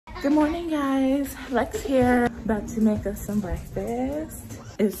Good morning, guys. Lex here, about to make us some breakfast.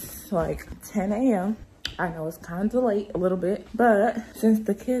 It's like 10 a.m. I know it's kind of late a little bit, but since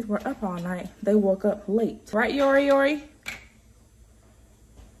the kids were up all night, they woke up late. Right, Yori?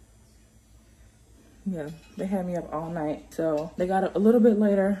 Yeah, they had me up all night. So they got up a little bit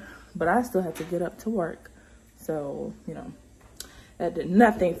later, but I still had to get up to work. So, you know, that did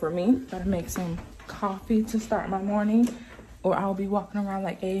nothing for me. Gotta make some coffee to start my morning, or I'll be walking around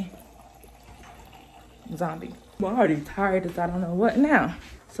like a zombie. I'm already tired as I don't know what now.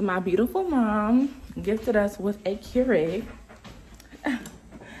 So my beautiful mom gifted us with a Keurig,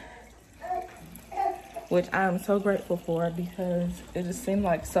 which I'm so grateful for because it just seemed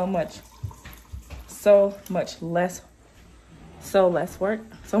like so much less work.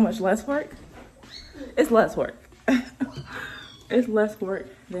 It's less work. It's less work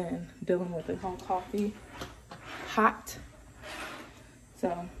than dealing with the whole coffee hot.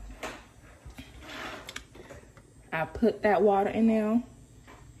 So I put that water in now.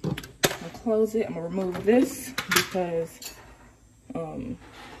 I'm gonna close it. I'm gonna remove this because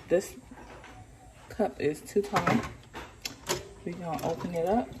this cup is too tall. We're gonna open it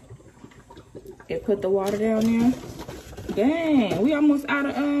up. It put the water down there. Dang, we almost out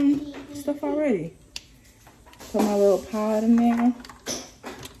of stuff already. Put my little pot in there.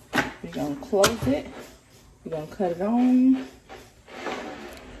 We're gonna close it. We're gonna cut it on.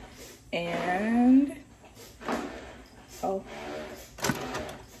 And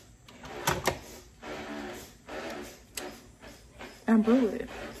and brew it.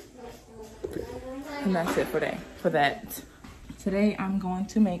 And that's it for that. Today I'm going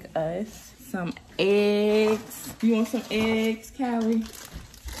to make us some eggs. You want some eggs, Callie?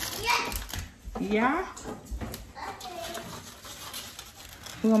 Yeah. Yeah?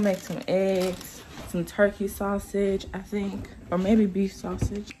 We're gonna make some eggs, some turkey sausage, I think, or maybe beef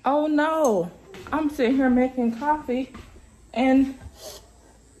sausage. Oh no, I'm sitting here making coffee and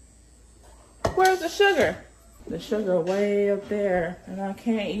where's the sugar? The sugar way up there and I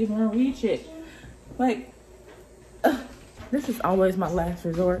can't even reach it. Like, this is always my last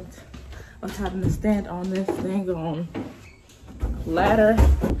resort of having to stand on this thing on ladder.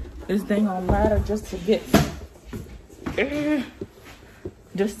 This thing on ladder just to get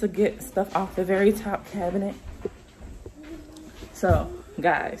stuff off the very top cabinet. So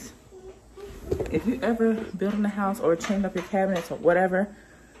guys, if you ever building a house or change up your cabinets or whatever,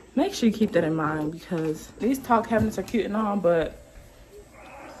 make sure you keep that in mind, because these tall cabinets are cute and all, but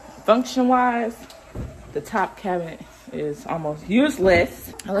function wise, the top cabinet is almost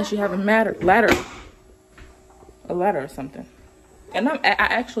useless unless you have a ladder or something. And I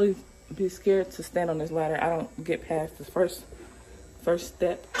actually be scared to stand on this ladder. I don't get past the first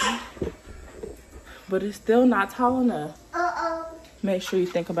step, but it's still not tall enough. Make sure you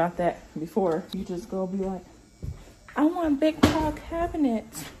think about that before you just go be like, I want big tall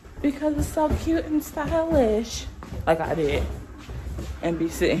cabinets because it's so cute and stylish, like I did, and be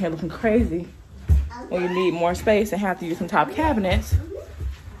sitting here looking crazy when you need more space and have to use some top cabinets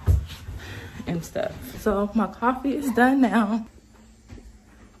and stuff. So my coffee is done now.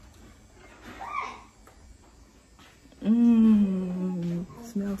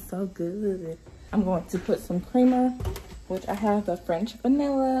 Smells so good. I'm going to put some creamer, which I have the French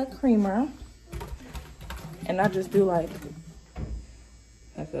vanilla creamer, and I just do like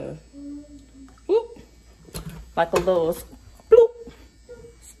a whoop, like a little bloop,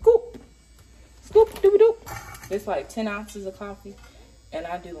 scoop doo doo. It's like 10 ounces of coffee, and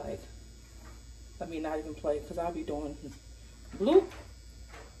I do like, let me not even play, because I'll be doing bloop,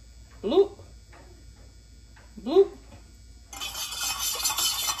 bloop, bloop.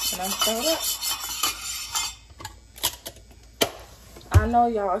 And I stir it up. I know,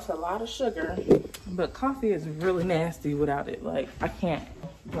 y'all, it's a lot of sugar, but coffee is really nasty without it. Like, I can't.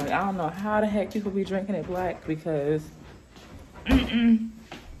 Like, I don't know how the heck people be drinking it black, because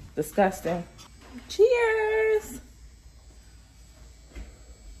disgusting. Cheers.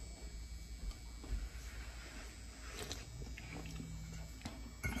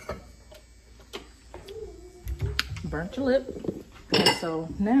 Burnt your lip. And so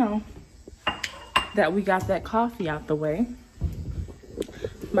now that we got that coffee out the way,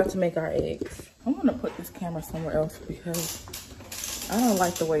 I'm about to make our eggs. I'm gonna put this camera somewhere else because I don't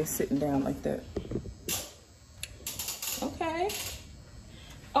like the way it's sitting down like that. Okay.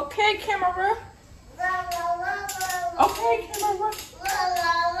 Okay, camera. Okay, camera.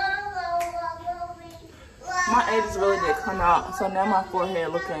 My edges really did come out, so now my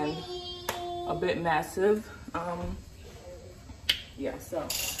forehead looking a bit massive. Yeah, so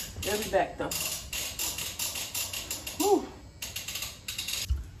they'll be back though. Whew.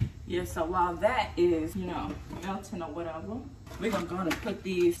 Yeah, so while that is, you know, melting or whatever, we're gonna go and put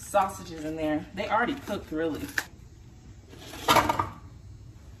these sausages in there. They already cooked, really.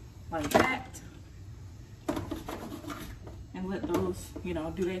 Like that. And let those, you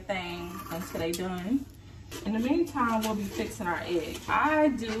know, do their thing until they done. In the meantime, we'll be fixing our eggs. I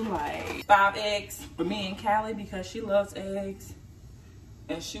do like 5 eggs for me and Callie because she loves eggs.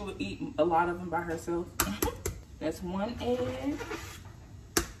 And she would eat a lot of them by herself. That's 1 egg.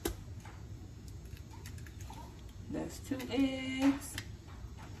 That's 2 eggs.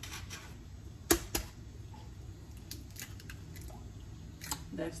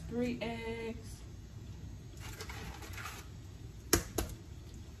 That's 3 eggs.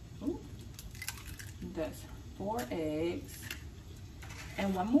 Ooh. That's 4 eggs.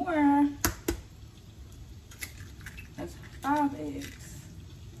 And 1 more. That's 5 eggs.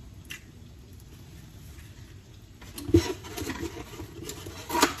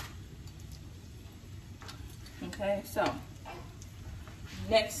 Okay, so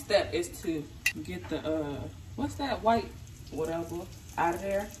next step is to get the what's that white whatever out of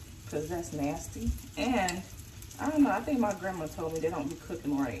there, because that's nasty. And I don't know, I think my grandma told me they don't be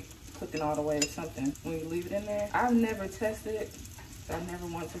cooking right, cooking all the way or something when you leave it in there. I've never tested it, so I never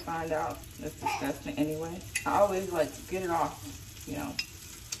want to find out. That's disgusting anyway. I always like to get it off, you know,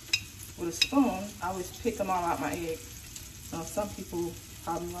 with a spoon. I always pick them all out my egg. Some people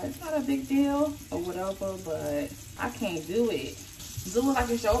probably like, it's not a big deal or whatever, but I can't do it. Do it like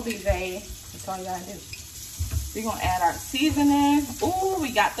it's your BJ. That's all you gotta do. We're gonna add our seasoning. Ooh,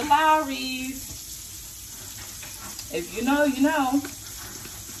 we got the Lawry's. If you know, you know.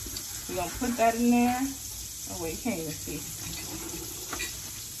 We're gonna put that in there. Oh wait, you can't even see.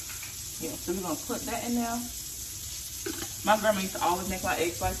 Yeah, so we're gonna put that in there. My grandma used to always make my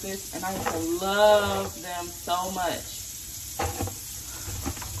eggs like this, and I used to love them so much.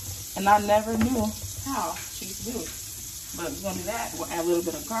 And I never knew how she used to do it. But we're gonna do that. We'll add a little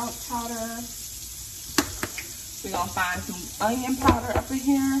bit of garlic powder. We're gonna find some onion powder up in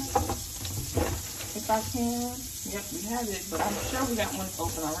here, if I can. Yep, we have it, but I'm sure we got one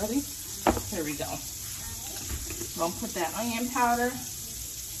open already. Here we go. We're gonna put that onion powder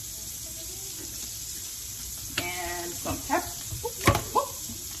and some pepper.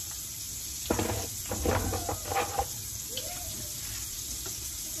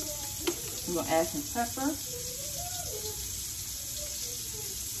 We're gonna add some pepper.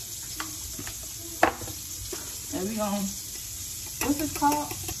 And we're gonna, what's this called?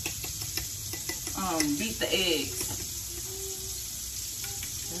 Beat the eggs.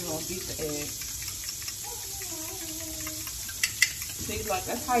 We're gonna beat the eggs. See, like,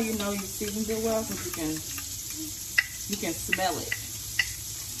 that's how you know you seasoned it well, because you can smell it.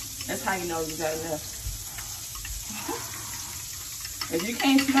 That's how you know you got enough. If you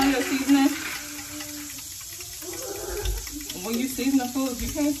can't smell your seasoning, when you season the food, if you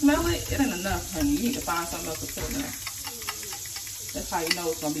can't smell it, it ain't enough, honey. You need to find something else to put in there. That's how you know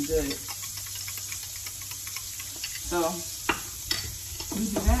it's gonna be good. So, we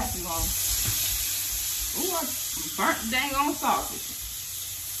do that, we're gonna, ooh, I burnt dang on sausage.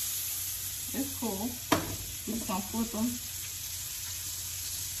 It's cool. We're just gonna flip them.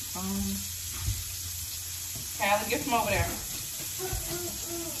 Callie, get some over there.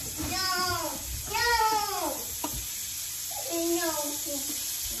 No.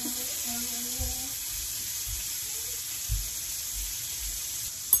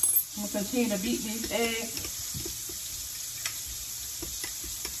 I'm gonna continue to beat these eggs.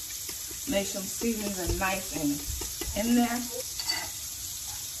 Make sure seasonings are nice and in there.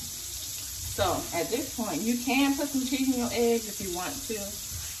 So at this point, you can put some cheese in your eggs if you want to,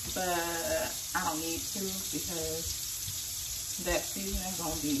 but I don't need to because that seasoning is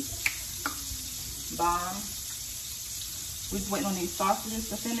gonna be bomb. We're just waiting on these sausages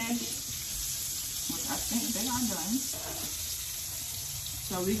to finish, which I think they are done.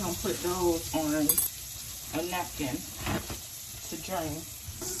 So we're gonna put those on a napkin to drain.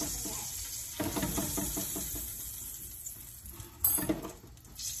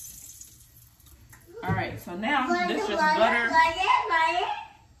 All right, so now this just butter.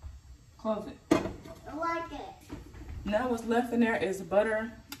 Close it. I like it. Now what's left in there is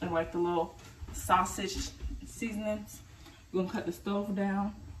butter and like the little sausage seasonings. We're gonna cut the stove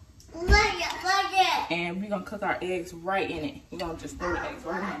down. Like it. And we're gonna cook our eggs right in it. We're gonna just throw the eggs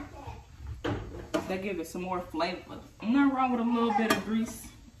right in. That gives it some more flavor. Nothing wrong with a little bit of grease.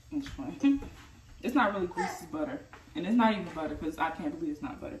 It's not really grease, it's butter. And it's not even butter because I can't believe it's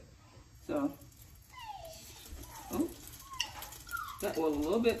not butter. So, oh, that was a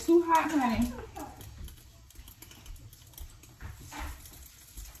little bit too hot, honey.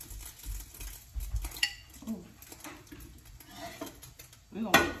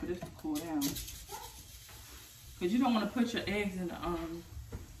 We're gonna wait for this to cool down. Cause you don't want to put your eggs in the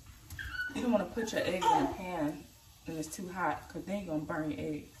you don't want to put your eggs in a pan when it's too hot, cause then you're gonna burn your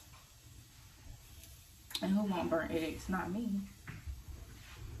eggs. And who won't burn eggs? Not me.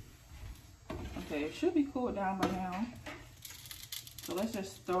 Okay, it should be cooled down by now. So let's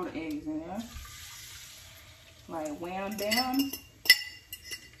just throw the eggs in there. Like wham bam.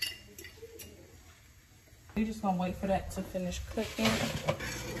 We're just gonna wait for that to finish cooking.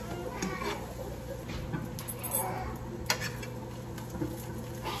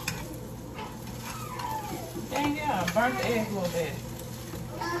 Dang yeah, I burnt the eggs a little bit.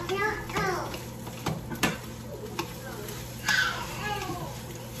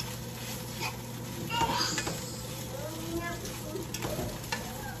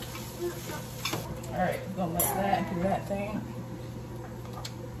 Alright, we're gonna let that do that thing.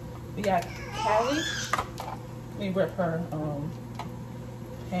 We got Callie. Let me rip her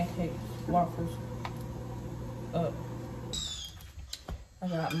pancake waffles up. I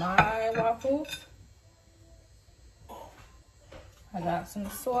got my waffles. I got some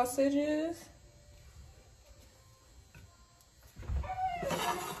sausages.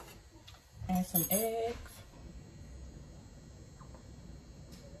 And some eggs.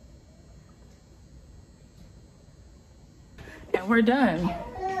 And we're done.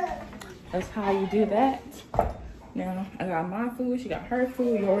 That's how you do that. Now, I got my food, she got her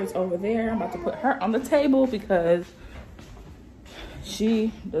food, yours over there. I'm about to put her on the table because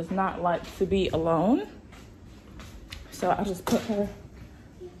she does not like to be alone. So I just put her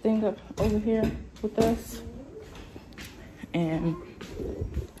thing up over here with us. And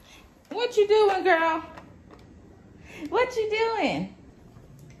what you doing, girl? What you doing?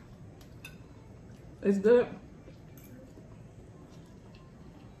 It's good.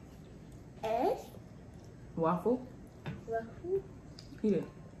 Waffle. Waffle. Eat it.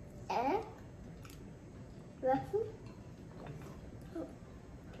 Waffle.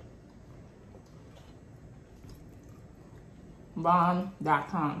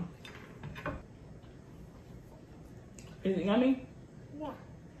 Bomb.com. Is it yummy? Yeah.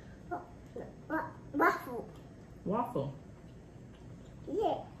 Waffle. Waffle.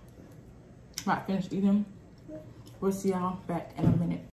 Yeah. Right, finish eating. We'll see y'all back in a minute.